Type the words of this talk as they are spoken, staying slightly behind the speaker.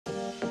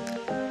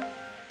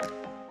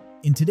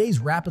In today's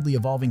rapidly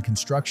evolving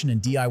construction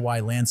and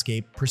DIY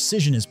landscape,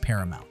 precision is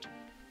paramount.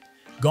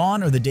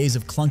 Gone are the days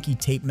of clunky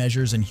tape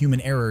measures and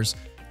human errors.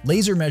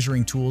 Laser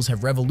measuring tools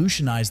have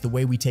revolutionized the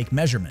way we take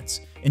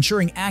measurements,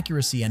 ensuring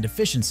accuracy and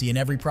efficiency in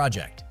every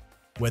project.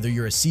 Whether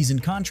you're a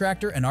seasoned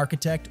contractor, an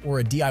architect, or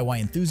a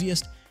DIY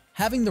enthusiast,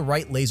 having the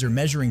right laser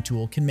measuring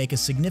tool can make a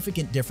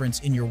significant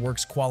difference in your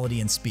work's quality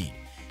and speed.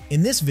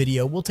 In this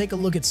video, we'll take a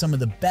look at some of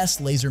the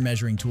best laser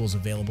measuring tools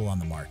available on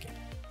the market,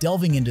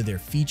 delving into their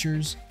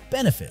features,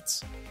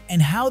 benefits,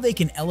 and how they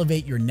can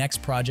elevate your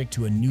next project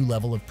to a new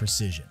level of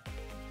precision.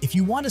 If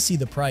you want to see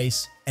the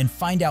price and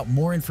find out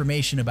more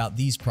information about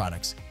these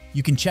products,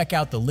 you can check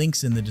out the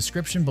links in the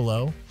description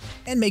below,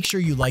 and make sure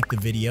you like the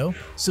video,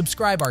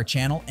 subscribe our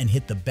channel, and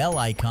hit the bell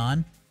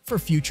icon for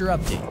future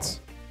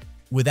updates.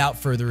 Without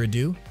further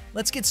ado,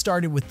 let's get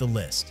started with the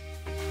list.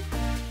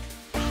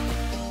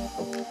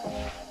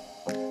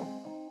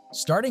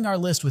 Starting our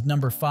list with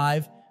number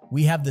 5,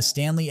 we have the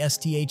Stanley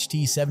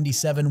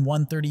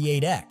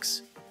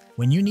STHT77138X.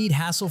 When you need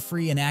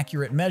hassle-free and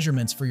accurate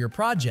measurements for your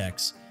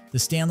projects, the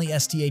Stanley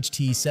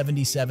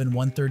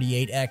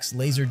STHT77138X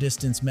Laser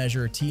Distance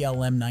Measure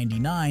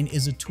TLM99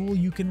 is a tool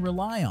you can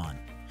rely on.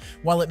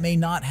 While it may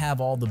not have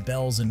all the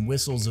bells and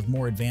whistles of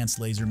more advanced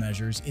laser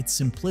measures, its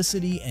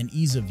simplicity and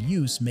ease of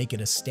use make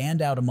it a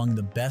standout among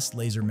the best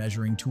laser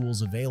measuring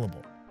tools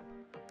available.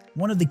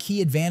 One of the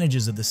key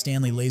advantages of the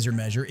Stanley Laser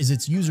Measure is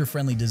its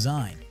user-friendly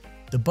design.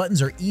 The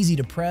buttons are easy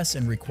to press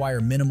and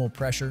require minimal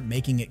pressure,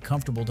 making it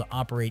comfortable to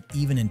operate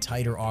even in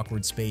tight or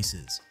awkward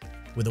spaces.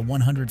 With a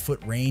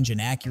 100-foot range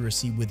and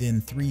accuracy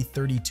within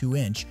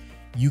 3/32-inch,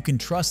 you can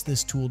trust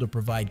this tool to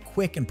provide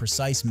quick and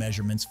precise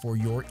measurements for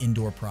your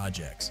indoor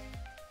projects.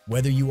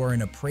 Whether you are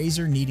an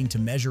appraiser needing to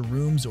measure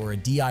rooms or a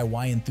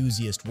DIY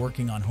enthusiast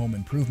working on home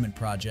improvement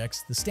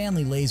projects, the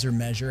Stanley Laser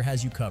Measure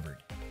has you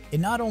covered.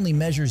 It not only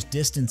measures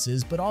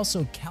distances but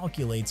also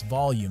calculates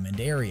volume and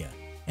area,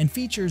 and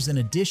features an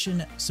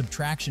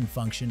addition-subtraction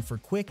function for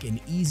quick and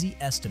easy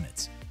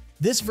estimates.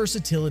 This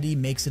versatility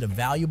makes it a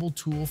valuable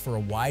tool for a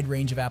wide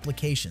range of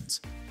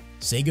applications.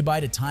 Say goodbye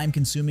to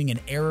time-consuming and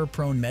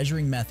error-prone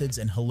measuring methods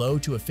and hello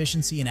to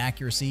efficiency and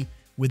accuracy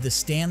with the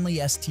Stanley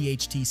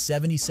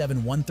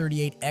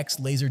STHT77138X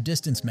Laser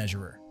Distance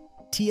Measurer,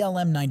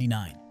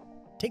 TLM99.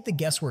 Take the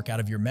guesswork out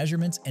of your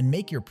measurements and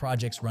make your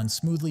projects run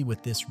smoothly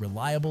with this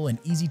reliable and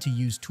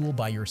easy-to-use tool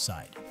by your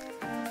side.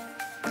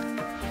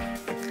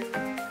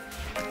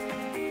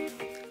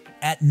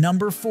 At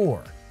number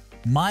 4,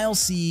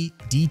 MiLESEEY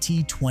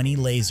DT20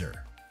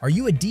 Laser. Are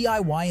you a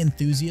DIY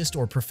enthusiast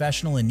or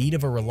professional in need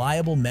of a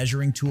reliable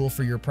measuring tool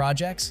for your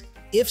projects?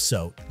 If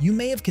so, you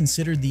may have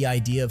considered the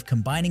idea of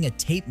combining a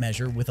tape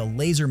measure with a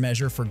laser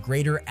measure for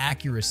greater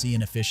accuracy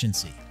and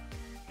efficiency.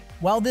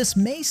 While this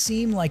may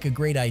seem like a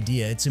great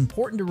idea, it's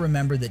important to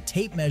remember that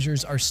tape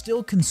measures are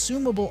still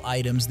consumable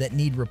items that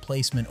need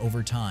replacement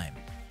over time.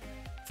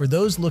 For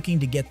those looking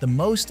to get the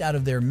most out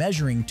of their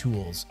measuring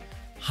tools,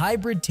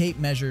 hybrid tape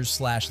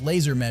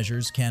measures/laser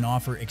measures can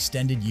offer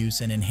extended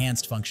use and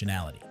enhanced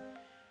functionality.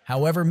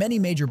 However, many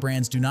major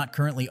brands do not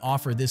currently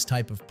offer this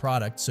type of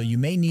product, so you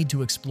may need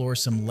to explore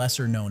some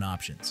lesser-known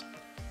options.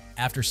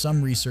 After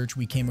some research,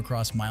 we came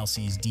across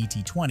MiLESEEY's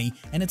DT20,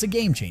 and it's a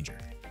game changer.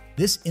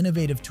 This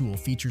innovative tool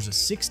features a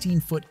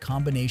 16-foot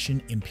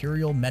combination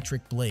imperial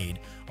metric blade,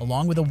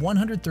 along with a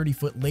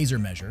 130-foot laser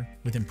measure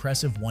with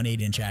impressive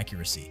 1/8-inch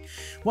accuracy.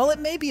 While it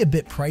may be a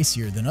bit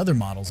pricier than other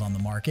models on the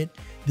market,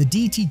 the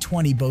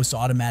DT20 boasts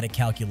automatic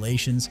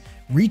calculations,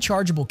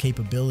 rechargeable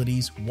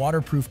capabilities,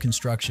 waterproof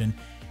construction,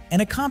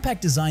 and a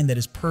compact design that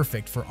is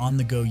perfect for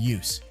on-the-go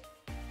use.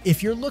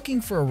 If you're looking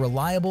for a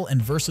reliable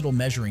and versatile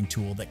measuring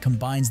tool that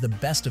combines the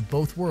best of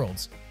both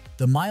worlds,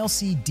 the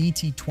MiLESEEY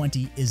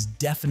DT20 is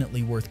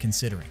definitely worth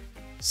considering.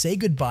 Say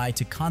goodbye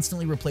to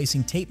constantly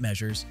replacing tape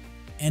measures,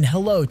 and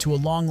hello to a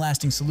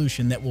long-lasting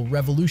solution that will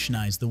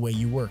revolutionize the way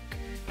you work.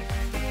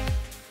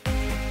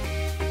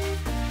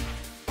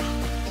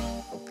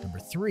 Number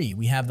 3,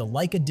 we have the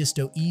Leica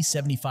DISTO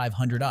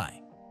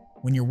E7500i.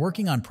 When you're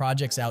working on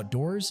projects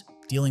outdoors,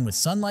 dealing with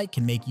sunlight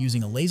can make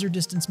using a laser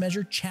distance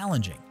measure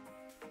challenging.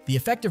 The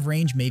effective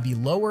range may be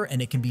lower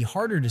and it can be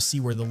harder to see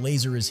where the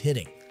laser is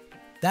hitting.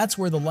 That's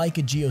where the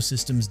Leica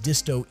Geosystems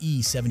DISTO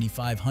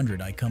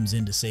E7500i comes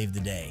in to save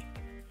the day.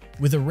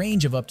 With a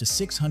range of up to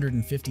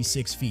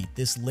 656 feet,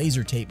 this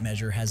laser tape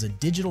measure has a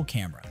digital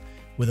camera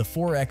with a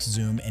 4x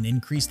zoom and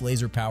increased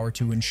laser power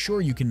to ensure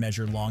you can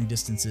measure long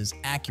distances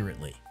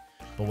accurately.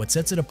 But what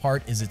sets it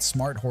apart is its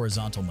smart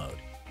horizontal mode.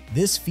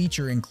 This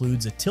feature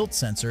includes a tilt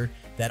sensor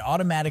that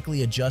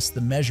automatically adjusts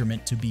the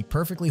measurement to be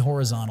perfectly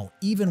horizontal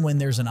even when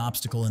there's an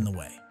obstacle in the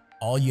way.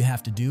 All you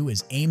have to do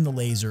is aim the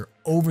laser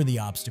over the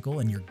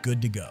obstacle and you're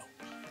good to go.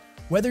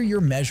 Whether you're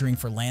measuring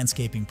for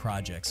landscaping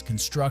projects,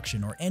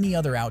 construction, or any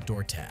other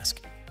outdoor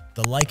task,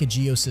 the Leica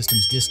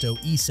Geosystems DISTO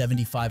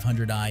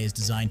E7500i is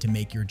designed to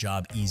make your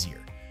job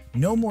easier.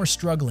 No more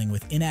struggling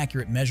with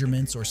inaccurate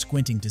measurements or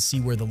squinting to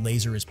see where the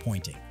laser is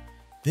pointing.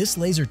 This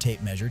laser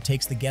tape measure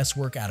takes the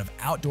guesswork out of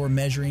outdoor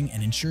measuring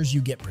and ensures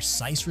you get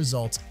precise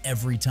results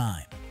every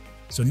time.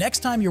 So next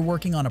time you're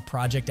working on a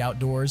project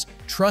outdoors,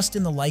 trust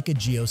in the Leica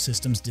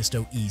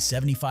DISTO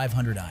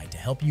E7500i to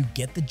help you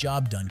get the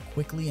job done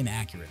quickly and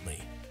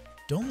accurately.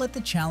 Don't let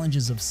the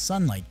challenges of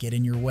sunlight get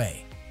in your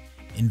way.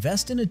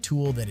 Invest in a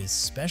tool that is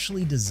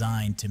specially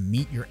designed to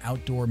meet your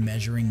outdoor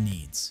measuring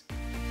needs.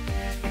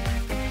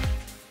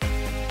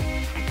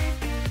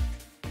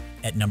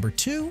 At number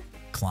 2,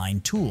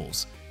 Klein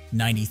Tools,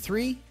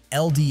 93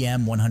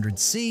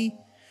 LDM100C.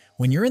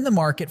 When you're in the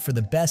market for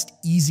the best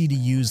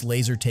easy-to-use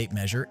laser tape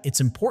measure,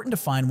 it's important to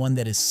find one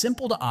that is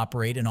simple to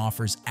operate and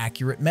offers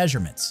accurate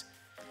measurements.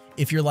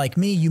 If you're like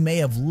me, you may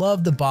have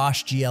loved the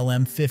BOSCH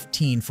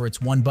GLM15 for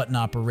its one-button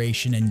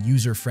operation and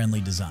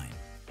user-friendly design.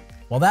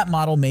 While that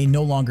model may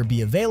no longer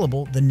be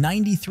available, the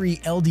 93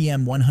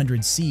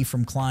 LDM100C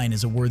from Klein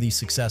is a worthy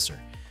successor.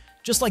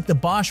 Just like the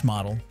BOSCH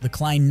model, the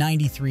Klein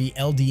 93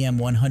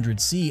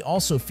 LDM100C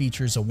also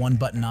features a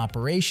one-button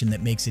operation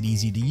that makes it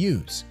easy to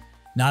use.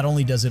 Not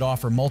only does it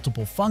offer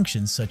multiple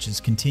functions such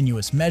as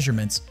continuous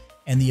measurements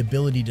and the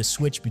ability to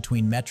switch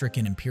between metric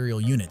and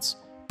imperial units,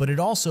 but it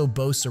also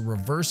boasts a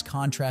reverse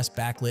contrast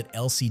backlit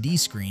LCD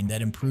screen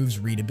that improves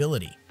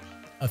readability,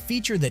 a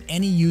feature that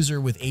any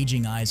user with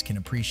aging eyes can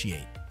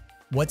appreciate.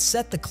 What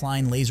set the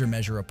Klein laser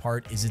measure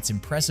apart is its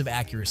impressive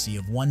accuracy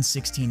of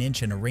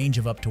 1/16" and a range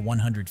of up to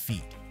 100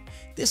 feet.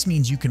 This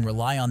means you can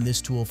rely on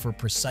this tool for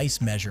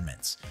precise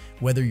measurements,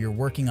 whether you're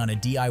working on a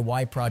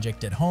DIY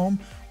project at home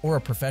or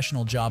a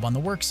professional job on the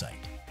worksite.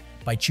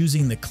 By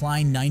choosing the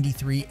Klein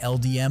 93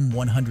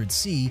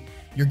 LDM100C,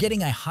 you're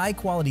getting a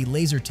high-quality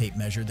laser tape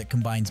measure that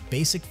combines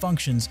basic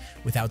functions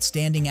with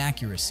outstanding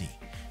accuracy.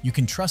 You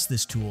can trust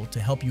this tool to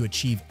help you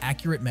achieve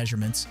accurate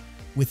measurements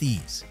with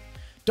ease.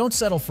 Don't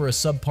settle for a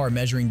subpar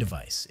measuring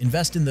device.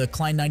 Invest in the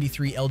Klein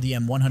 93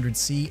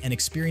 LDM100C and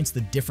experience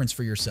the difference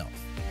for yourself.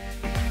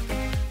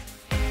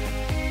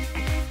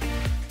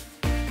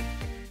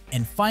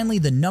 And finally,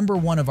 the number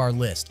 1 of our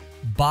list,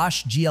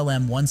 BOSCH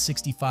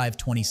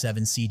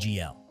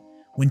GLM165-27CGL.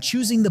 When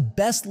choosing the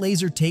best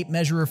laser tape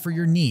measurer for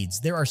your needs,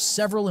 there are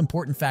several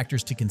important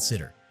factors to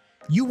consider.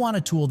 You want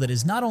a tool that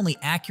is not only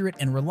accurate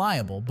and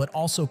reliable, but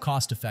also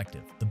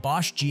cost-effective. The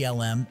BOSCH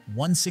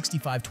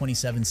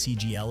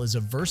GLM165-27CGL is a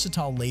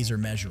versatile laser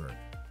measurer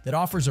that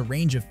offers a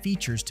range of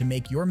features to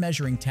make your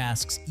measuring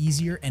tasks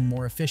easier and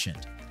more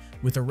efficient.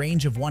 With a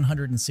range of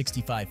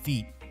 165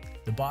 feet,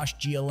 the BOSCH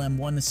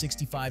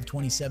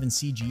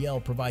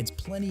GLM165-27CGL provides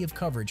plenty of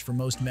coverage for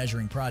most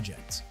measuring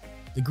projects.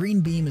 The green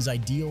beam is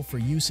ideal for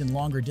use in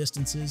longer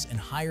distances and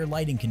higher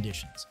lighting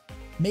conditions,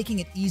 making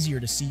it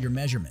easier to see your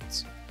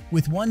measurements.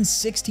 With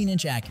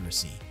 1/16"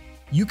 accuracy,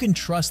 you can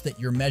trust that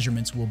your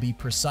measurements will be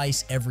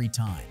precise every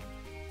time.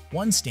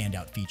 One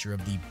standout feature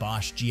of the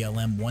BOSCH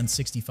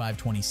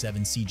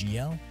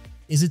GLM165-27CGL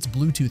is its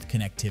Bluetooth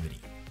connectivity.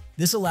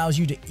 This allows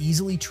you to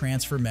easily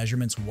transfer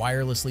measurements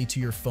wirelessly to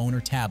your phone or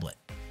tablet,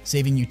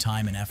 saving you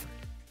time and effort.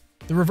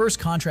 The reverse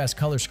contrast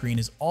color screen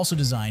is also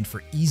designed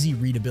for easy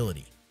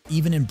readability,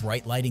 even in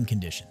bright lighting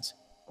conditions.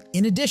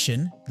 In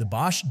addition, the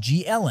BOSCH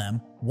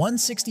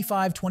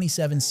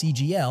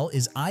GLM165-27CGL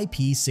is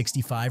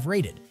IP65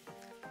 rated,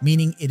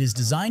 meaning it is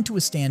designed to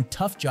withstand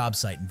tough job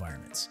site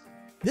environments.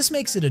 This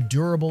makes it a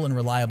durable and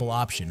reliable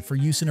option for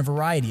use in a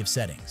variety of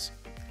settings.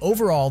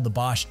 Overall, the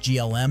BOSCH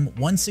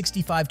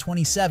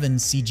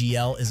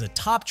GLM165-27CGL is a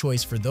top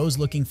choice for those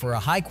looking for a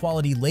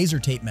high-quality laser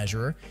tape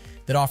measurer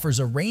that offers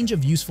a range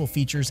of useful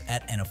features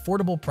at an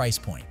affordable price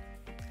point.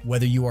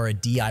 Whether you are a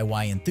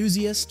DIY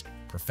enthusiast,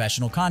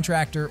 professional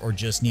contractor, or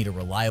just need a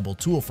reliable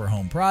tool for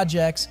home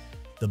projects,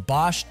 the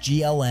BOSCH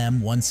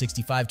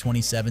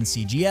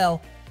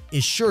GLM165-27CGL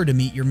is sure to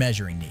meet your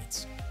measuring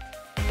needs.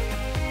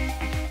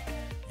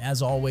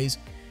 As always,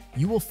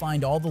 you will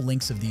find all the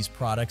links of these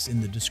products in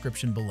the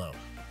description below.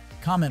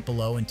 Comment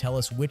below and tell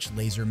us which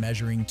laser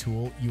measuring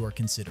tool you are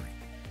considering.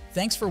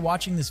 Thanks for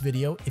watching this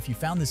video. If you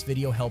found this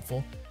video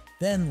helpful,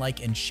 then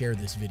like and share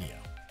this video.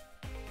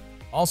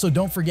 Also,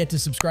 don't forget to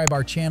subscribe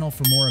our channel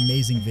for more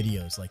amazing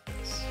videos like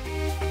this.